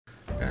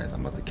Guys,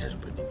 I'm about to catch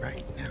Britney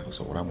right now.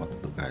 So what I'm about to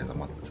do, guys,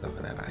 I'm about to tell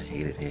her that I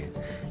hate it here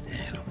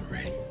and I'm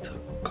ready to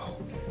go.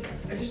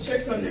 I just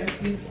checked on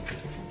Nancy.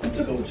 You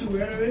took it what you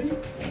wear already?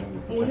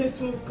 Oh, it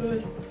smells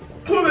good.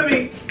 Come on,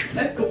 baby.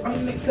 Let's go.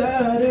 I'm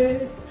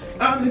excited.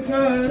 I'm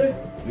excited.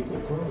 You go,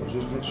 girl.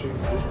 Just make sure you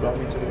just drop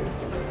me to the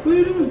airport. What are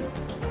you doing?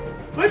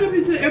 Why drop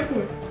you to the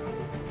airport?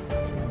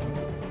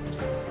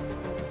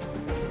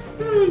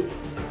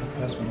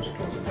 That's when it's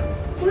closed.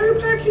 Why are you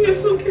packing your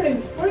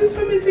suitcase? Why are you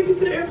telling me to take you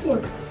to the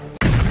airport?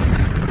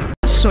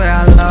 I swear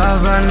I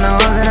love her, know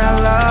that I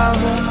love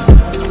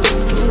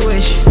her. The way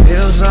she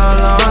feels all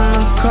on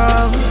the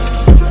cover.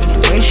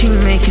 The way she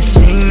make it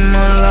seem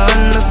all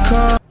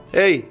undercover.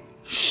 Hey,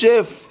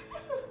 shift.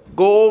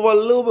 Go over a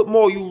little bit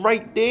more. You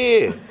right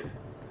there.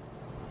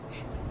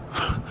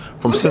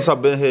 From since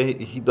I've been here,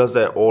 he does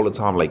that all the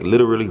time. Like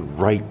literally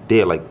right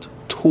there, like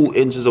 2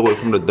 inches away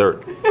from the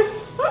dirt.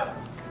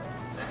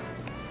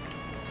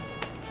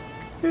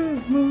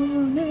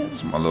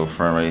 It's my little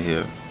friend right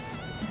here.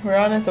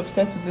 Rayon is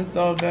obsessed with this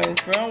dog, guys.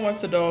 Rayon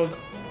wants a dog.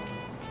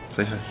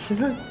 Say hi. Say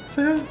hi.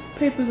 Say hi.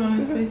 Papers on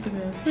his face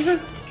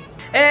again.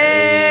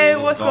 Hey,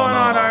 what's going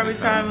on, Army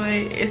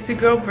family? It's the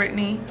girl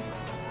Britney.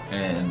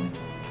 And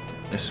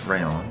it's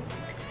Rayon,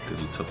 because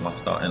you took my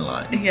start in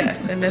line. Yes,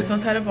 and there's no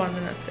tie to bond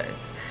in us, guys.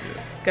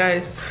 Yeah.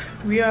 Guys,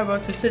 we are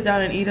about to sit down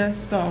and eat us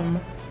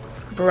some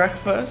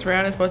breakfast.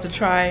 Rayon is about to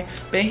try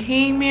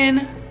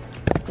Bahamian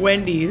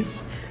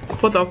Wendy's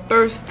for the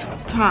first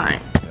time.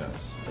 Yes.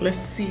 Let's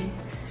see.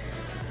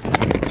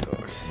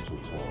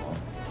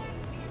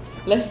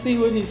 Let's see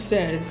what he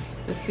says.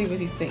 Let's see what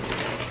he thinks.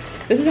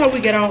 This is how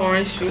we get our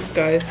orange juice,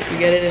 guys. We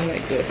get it in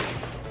like this.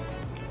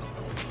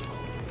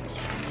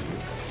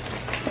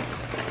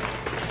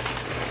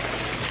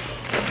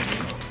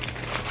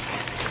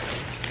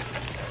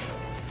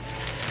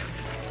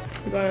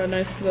 We got a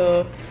nice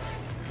little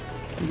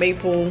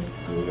maple.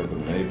 We got the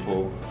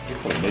maple. You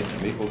call it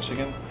maple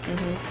chicken?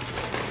 Mm-hmm.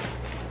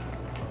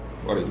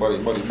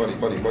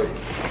 Buddy.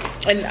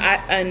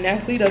 And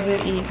Nestle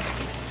doesn't eat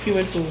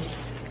human food.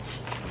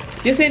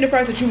 This ain't the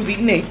price that you was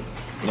eating it.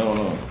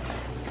 No.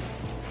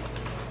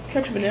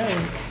 Ketchup and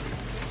onion.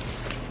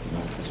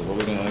 No, so what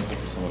we're gonna add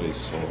to some of these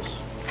sauce.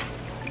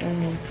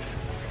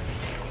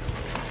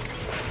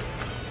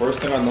 First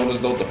thing I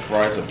noticed though, the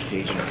fries are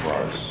Cajun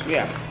fries.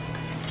 Yeah.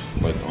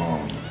 Like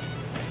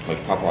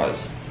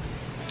Popeyes.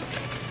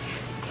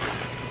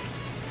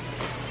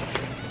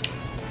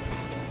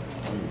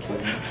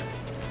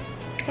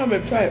 I'm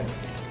gonna try it.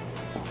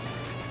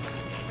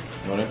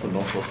 No, they put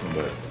no sauce in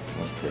there.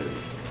 That's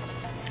crazy.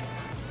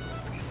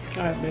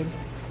 Alright, babe.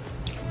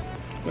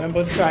 I'm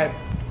about to try it.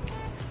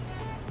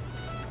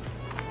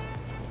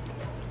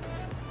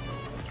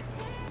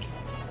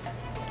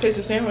 Tastes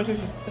the same or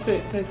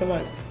tastes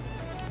alike?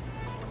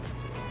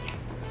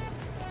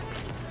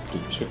 The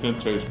chicken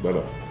tastes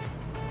better.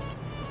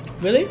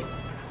 Really?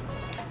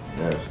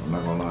 Yes, I'm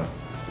not gonna lie.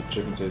 The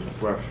chicken tastes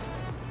fresh.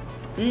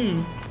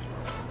 Mmm.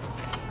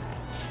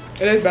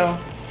 It is better.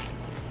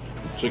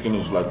 The chicken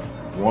is like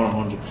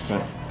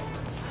 100%.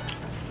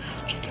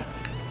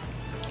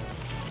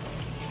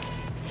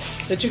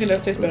 The chicken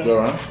does taste better.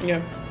 Good, huh?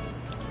 Yeah.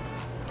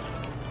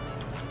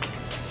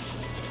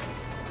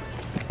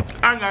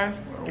 Alright, guys.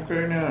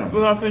 Okay, now.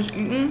 We're gonna finish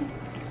eating.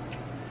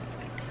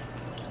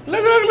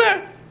 Look.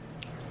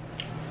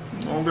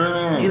 Okay,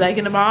 now. You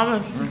liking the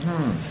Bahamas?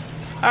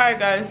 Mm-hmm. Alright,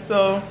 guys.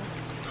 So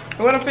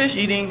we're gonna finish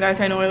eating.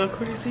 Guys, I know I look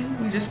crazy.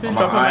 We just finished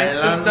dropping my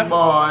sister.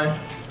 Boy.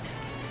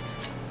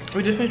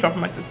 We just finished dropping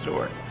my sister to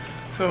work.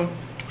 So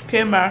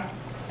came back,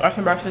 watched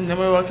some breakfast, and then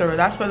we were about to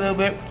relax for a little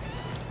bit,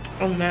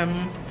 and then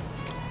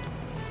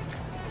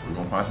We're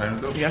gonna find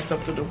something to do. we have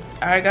stuff to do.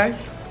 Alright,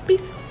 guys.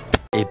 Peace.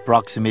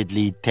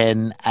 Approximately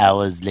 10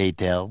 hours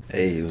later.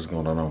 Hey, what's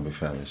going on, big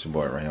family? It's your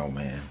boy Rayon,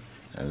 man.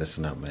 And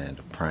listen up, man.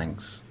 The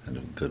pranks and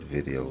the good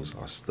videos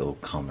are still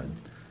coming.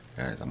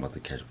 Guys, I'm about to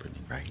catch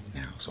Britney right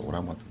now. So what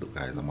I'm about to do,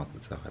 guys, I'm about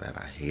to tell her that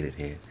I hate it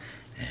here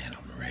and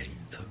I'm ready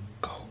to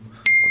go.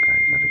 But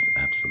guys, that is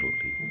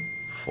absolutely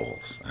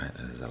false. Right?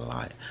 That is a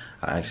lie.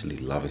 I actually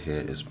love it here.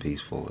 It's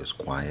peaceful, it's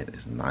quiet,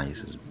 it's nice,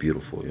 it's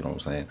beautiful. You know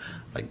what I'm saying?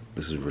 Like,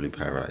 this is really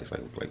paradise.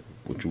 Like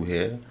what you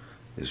hear,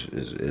 it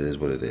is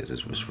what it is.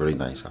 It's really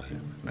nice out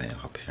here, man.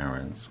 Her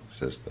parents,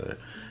 sister,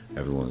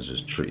 everyone's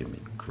just treating me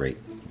great.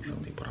 You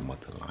feel me? But I'm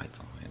about to lie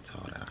to her and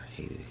tell her that I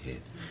hate it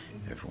here.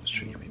 Everyone's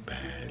treating me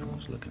bad.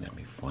 Everyone's looking at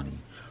me funny.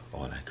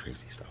 All that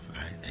crazy stuff,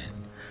 right?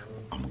 And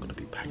I'm gonna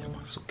be packing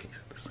my suitcase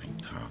at the same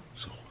time.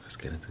 So let's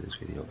get into this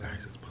video, guys.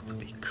 It's about to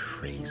be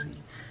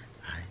crazy.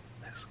 Alright,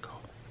 let's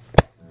go.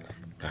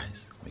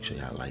 Guys, make sure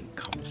y'all like,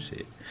 comment,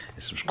 share,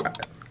 and subscribe.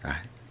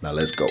 Alright, now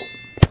let's go.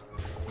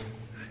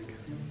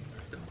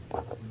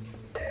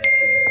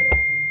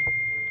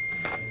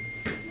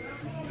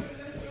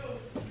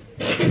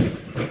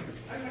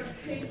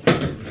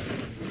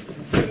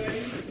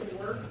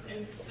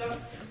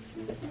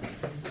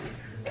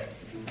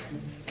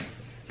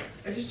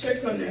 I just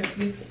checked on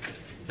Nancy.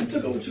 You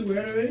took it what you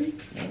wear already?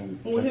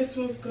 Oh, it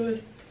smells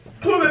good.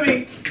 Come on,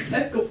 baby.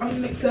 Let's go.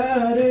 I'm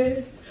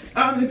excited.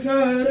 I'm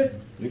excited.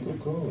 You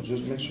could go.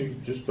 Just make sure you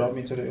just drop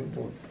me to the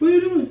airport. What are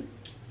you doing?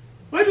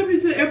 Why drop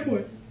you to the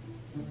airport?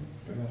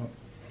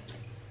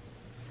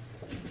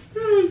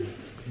 Can you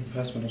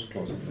pass me those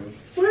clothes, bro?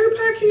 Why are you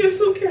packing your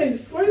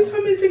suitcase? Why are you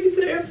telling me to take you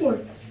to the airport?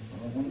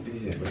 I don't want to be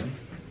here, bro.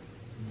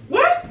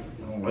 What?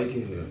 I don't like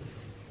it here.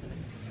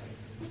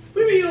 What do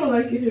you mean you don't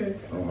like it here?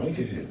 I don't like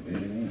it here,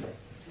 man.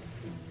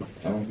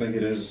 I don't think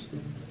it is.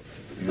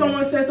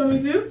 Someone said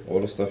something to you? All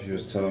the stuff you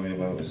was telling me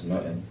about is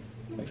nothing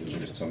like what you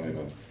was telling me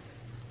about.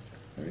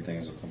 Everything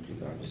is a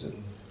complete opposite.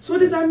 So what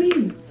does that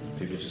mean?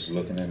 People just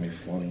looking at me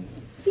funny.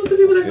 Who's the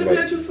people that's feel looking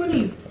like- at you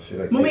funny? I feel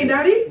like Mommy and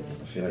people- daddy?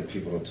 I feel like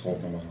people are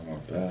talking about how my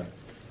back.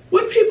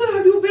 What people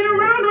have you been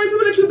around? The only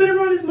people that you've been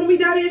around is mommy,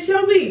 daddy, and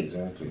Shelby.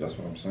 Exactly, that's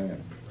what I'm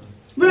saying.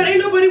 Rayon, ain't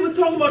nobody was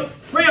talking about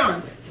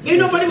Rayon. Ain't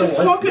nobody was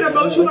talking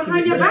about you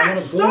behind your back.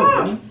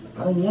 Stop.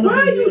 I don't want to. Why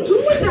are you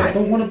doing I that?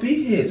 don't want to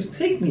be here. Just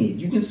take me.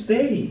 You can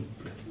stay.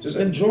 Just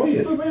enjoy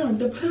it. But Rayon,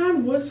 the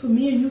plan was for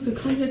me and you to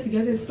come here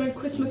together and spend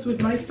Christmas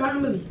with my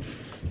family.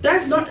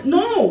 That's not,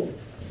 no.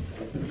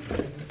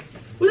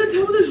 What the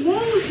hell is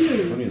wrong with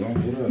you? Honey,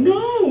 don't do that.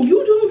 No,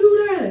 you don't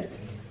do that.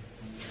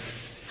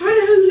 How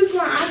the hell you just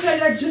gonna act like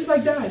that just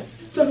like that?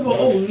 Talk about,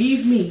 oh,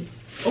 leave me.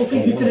 Oh,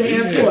 take you to the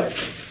airport.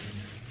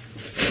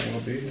 I don't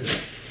want to be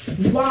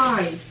here.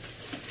 Why?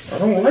 I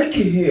don't like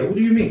it here. What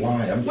do you mean?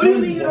 Why? What do you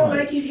mean you don't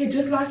like it here?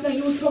 Just last night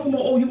you was talking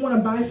about, oh, you want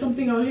to buy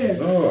something out here.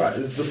 No,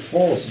 it's the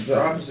false. It's the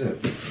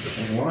opposite.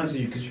 I'm lying to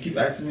you because you keep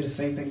asking me the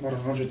same thing about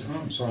 100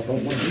 times. So I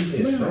don't want to be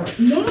here. Stop.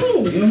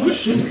 No. You know my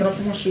shoes? Can I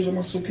put my shoes in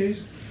my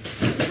suitcase?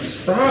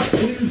 Stop.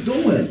 What are you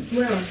doing?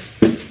 Well,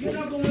 you're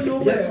not going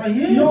nowhere. Yes, I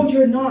am. No,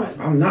 you're not.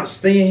 I'm not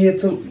staying here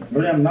till.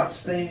 Really, I'm not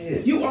staying here.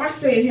 You are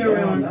staying here, No,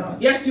 Rayon. I'm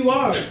not. Yes, you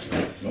are.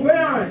 No,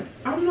 Rayon,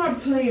 I'm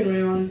not playing,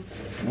 Rayon.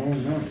 No,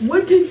 I'm not.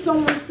 What did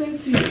someone say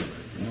to you?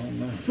 No, I'm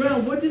not.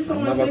 Rayon, what did I'm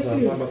someone not say about to, to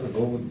I'm you? not about to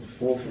go with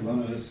fall for none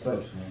of this stuff,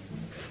 man.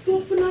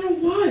 Well, for now,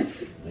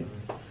 what?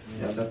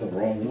 Yeah, I got the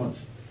wrong one.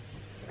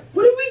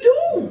 What did we I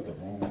do? got the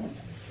wrong one.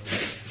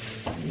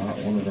 I'm not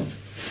one of them.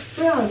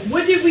 Rayon,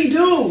 what did we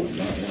do? I'm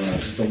not one of them. I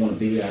just don't want to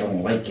be here. I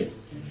don't like it.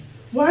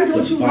 Why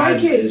don't you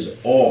like The vibes it? is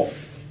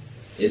off.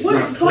 It's What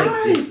not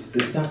vibe? clicking.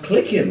 It's not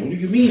clicking. What do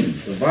you mean?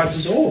 The vibes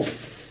is off.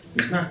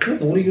 It's not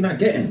clicking. What are you not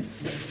getting?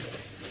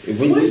 If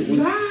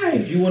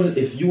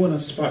if you in a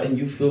spot and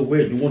you feel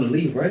weird, you want to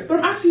leave, right?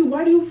 But actually,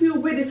 why do you feel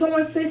weird? Did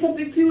someone say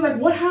something to you? Like,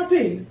 what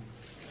happened?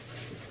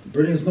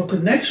 Brittany, there's no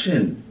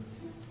connection.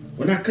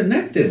 We're not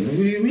connected. What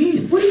do you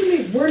mean? What do you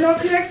mean? We're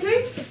not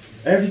connecting?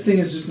 Everything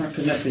is just not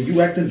connecting. You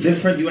acting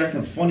different. You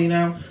acting funny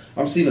now.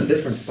 I'm seeing a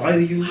different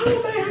side of you. How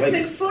am I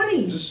acting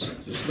funny? Just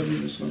let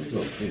me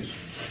go, please.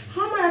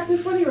 How am I acting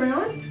funny,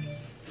 Rayon?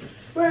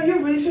 Rayon, you're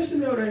really stressing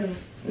me out right now.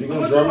 Are you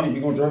gonna drive me?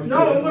 You gonna drive me? No,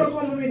 to the I'm gonna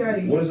airport? call mommy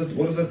daddy. What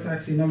is a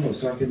taxi number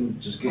so I can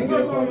just get I'm get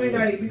gonna a call car? mommy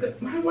daddy because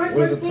my wife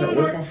What is my phone.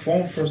 where's my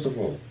phone first of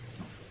all?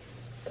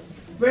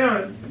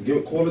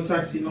 Rayon, Call the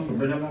taxi number.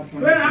 Bring them off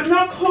my Rayon, I'm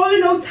not calling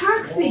no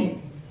taxi. Call. Are you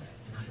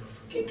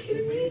fucking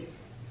kidding me?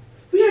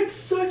 We had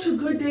such a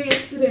good day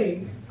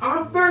yesterday.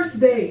 Our first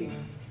day.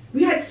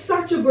 We had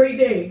such a great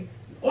day.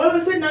 All of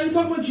a sudden now you're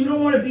talking about you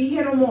don't want to be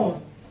here no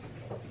more.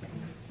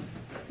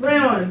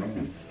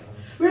 Rayon.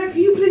 Rayon,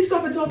 can you please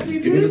stop and talk to me,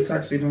 Give me the please?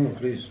 taxi number,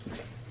 please.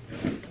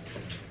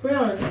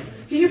 Rayon,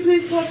 can you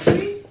please talk to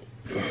me?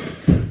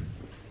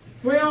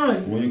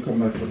 Rayon. When you come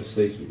back to the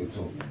States, we can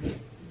talk.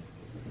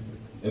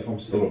 If I'm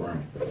still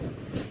around.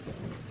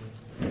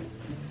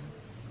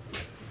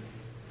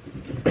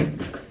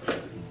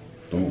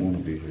 Don't want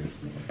to be here.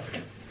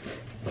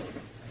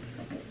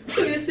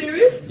 So you're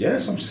serious?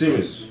 Yes, I'm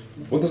serious.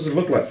 What does it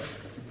look like?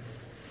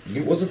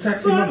 What's the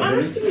taxi So I'm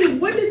number? Brittany? asking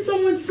you, what did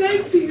someone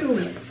say to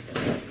you?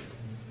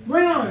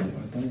 Rayon,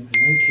 I don't like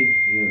it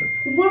here.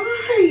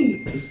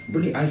 why?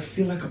 Brittany, I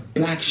feel like a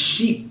black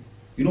sheep.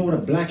 You know what a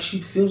black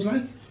sheep feels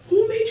like?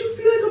 Who made you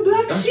feel like a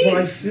black That's sheep? what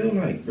I feel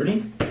like,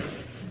 Brittany.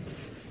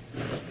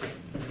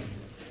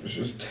 This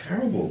is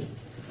terrible.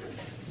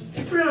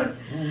 Rayon,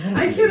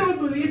 I cannot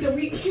believe that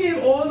we came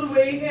all the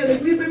way here.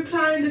 Like, we've been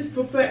planning this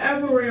for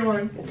forever,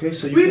 Rayon. Okay,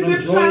 so you We've can been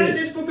enjoy planning it.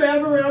 this for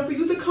forever, Rayon, for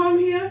you to come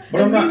here.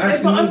 But I'm not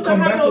asking for you to us come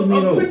have back with me,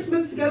 though.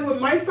 Christmas together with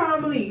my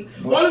family.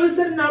 But- All of a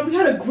sudden now, we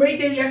had a great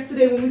day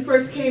yesterday when we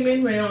first came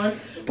in, Rayon.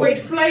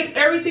 Great flight,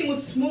 everything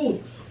was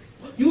smooth.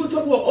 You were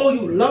talking about, oh,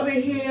 you love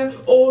it here,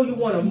 oh, you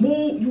want to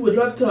move, you would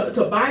love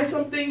to buy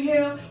something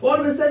here. All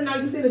of a sudden now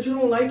you say that you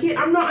don't like it.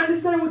 I'm not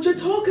understanding what you're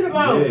talking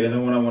about. Yeah, and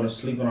then when I want to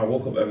sleep, when I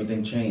woke up,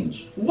 everything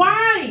changed.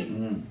 Why?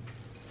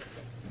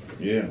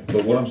 Yeah,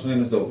 but what I'm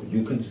saying is though,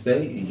 you can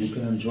stay and you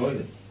can enjoy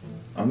it.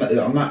 I'm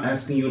not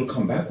asking you to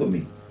come back with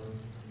me.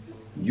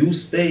 You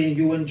stay and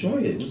you enjoy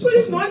it. But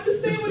it's not the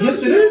same when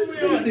Yes, I'm it is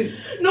the here, same thing.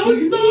 No, What do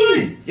it's you not.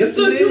 mean? Yes,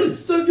 So it if you,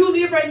 is. so if you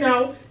leave right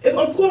now, if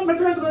of course my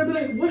parents are gonna be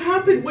like, what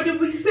happened? What did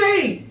we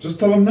say? Just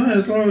tell them that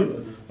it's not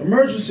an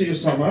emergency or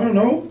something. I don't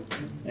know.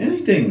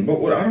 Anything,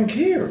 but I don't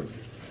care.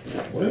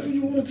 Whatever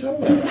you want to tell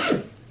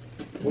them.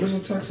 What is the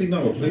taxi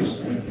number, please?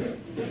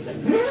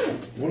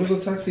 What is the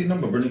taxi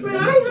number, Brittany? Man,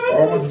 I have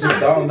no want to just taxi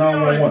dial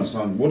 911, number.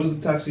 son. What is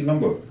the taxi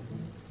number?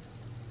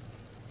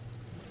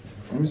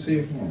 Let me see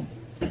your phone.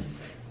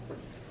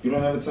 You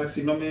don't have a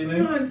taxi number in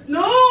there?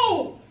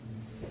 No!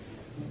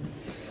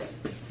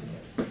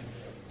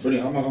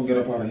 Brittany, how am I gonna get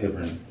up out of here,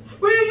 Brittany?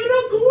 Rayon, you're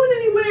not going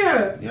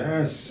anywhere.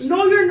 Yes.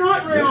 No, you're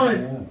not,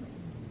 Rayon. Yes, I am.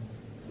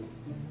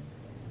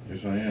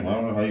 Yes, I am. I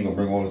don't know how you're gonna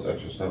bring all this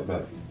extra stuff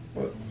back,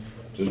 but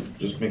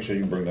just make sure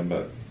you bring them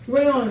back.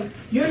 Rayon,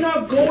 you're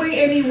not going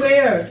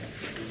anywhere.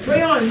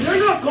 Rayon, you're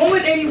not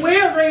going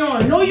anywhere,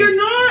 Rayon. No, you're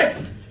not.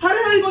 How the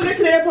hell are you gonna get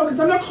to the airport? Because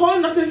I'm not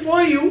calling nothing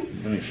for you.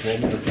 Brittany, call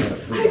me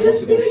I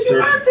just feel like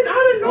you're acting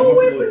out of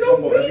nowhere for no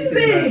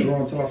reason.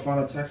 Until I find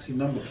a taxi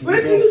number.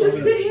 Rayon, can you just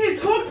sit here and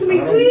talk to me,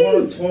 please? I don't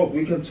want to talk.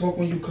 We can talk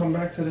when you come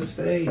back to the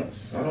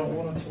States. I don't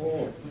want to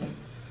talk.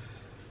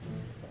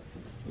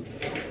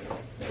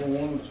 I don't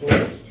want to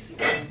talk.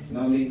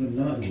 Not leaving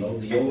nothing. No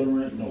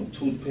deodorant, no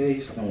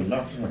toothpaste, no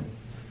nothing.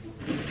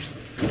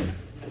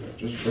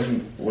 Just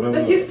bring whatever.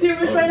 Like, you're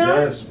serious right now?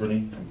 Yes,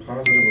 Brittany. I'm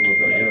positive about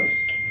that, yes.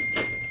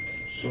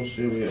 So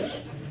serious.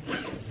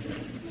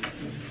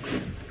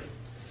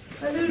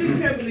 I literally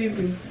can't believe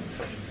you.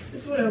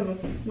 It's whatever.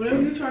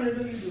 Whatever you're trying to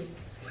do, you do.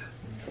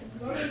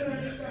 I don't even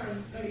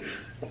understand.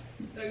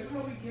 Like how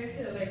we get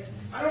here. Like,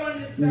 I don't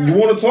understand. You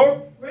want to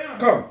talk? Rayon,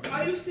 come.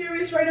 Are you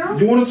serious right now?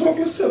 You want to talk?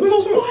 Let's talk.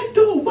 What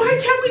though? Why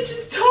can't we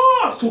just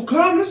talk? So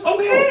come, let's talk.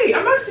 Okay,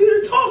 I'm asking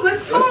you to talk.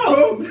 Let's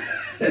talk.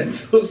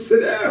 Let's talk. So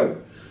sit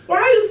down. Why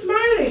are you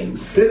smiling?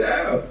 Sit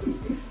down.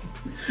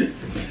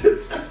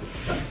 Sit down.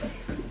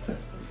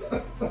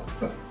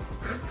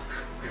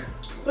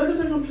 What,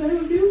 because I'm playing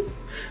with you?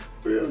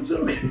 I'm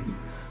joking.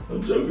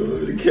 I'm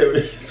joking. The camera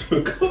is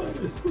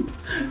recording.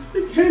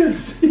 They can't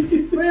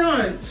see.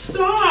 Rayon,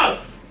 stop.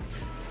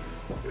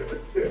 Like,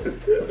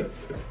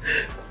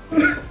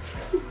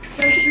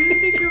 do you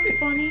think you're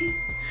funny?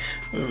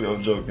 Maybe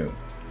I'm joking.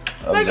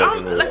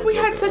 We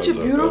had such a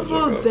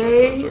beautiful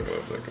day.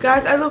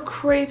 Guys, I look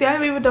crazy. I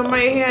haven't even done my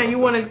hair and you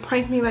want to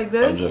prank me like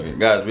this? I'm joking.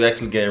 Guys, we're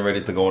actually getting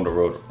ready to go on the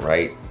road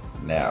right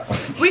now.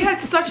 We had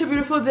such a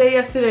beautiful day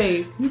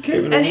yesterday.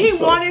 And he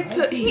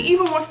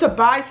even wants to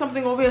buy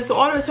something over here. So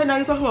all of a sudden now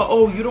you're talking about,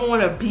 oh, you don't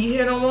want to be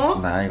here no more?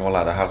 Nah, I ain't gonna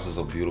lie, the houses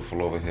are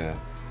beautiful over here.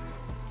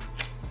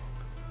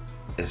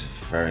 It's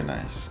very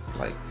nice.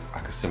 Like, I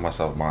can see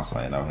myself buying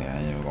something out here. I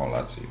ain't even gonna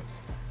lie to you.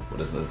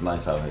 But it's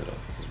nice out here though.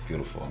 It's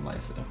beautiful,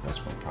 nice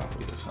investment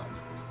property or something.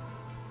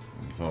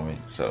 You feel me?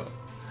 So,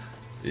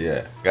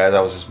 yeah. Guys, I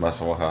was just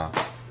messing with her.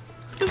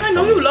 Because I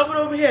know you love it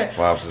over here.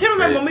 Wow, him and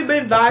my mommy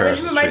been vibing.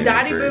 Him and my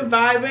daddy been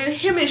vibing.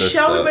 Him and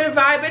Shelby been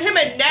vibing. Him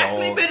and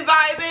Nestle been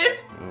vibing.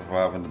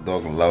 Vibing. The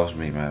dog loves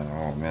me, man.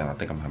 Oh man, I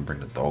think I'm gonna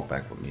bring the dog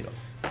back with me though.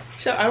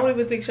 I don't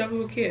even think Shelby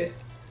would care.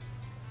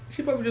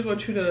 She probably just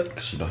want you to.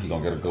 She know he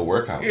gonna get a good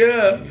workout.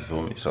 Yeah. You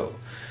feel me? So,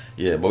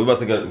 yeah. But we about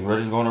to get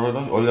ready to go on the road.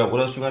 Oh,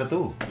 what else you gotta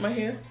do? My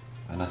hair.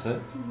 And that's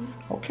it?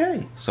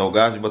 Okay. So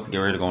guys, we're about to get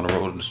ready to go on the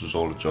road. This was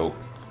all a joke.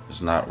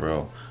 It's not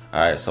real.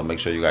 Alright, so make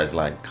sure you guys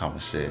like,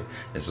 comment, share,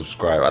 and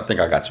subscribe. I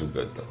think I got you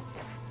good though.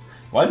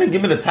 Why didn't you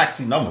give me the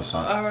taxi number,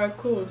 son? Alright,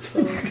 cool. So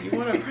you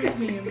wanna prank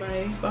me in the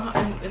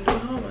Bahamas.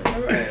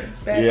 Alright.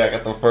 Yeah, I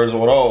got the first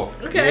one off.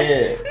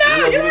 Okay. Yeah.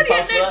 No, you already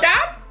get this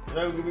up. You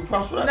never give me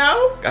props for that?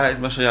 No. Guys,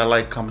 make sure y'all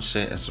like, comment,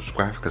 share, and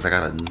subscribe because I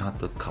got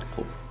another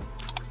couple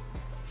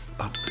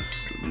up the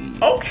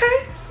sleeve.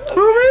 Okay.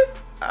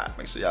 Alright,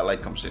 make sure y'all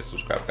like, comment, share,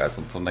 subscribe, guys.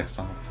 Until next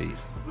time, peace.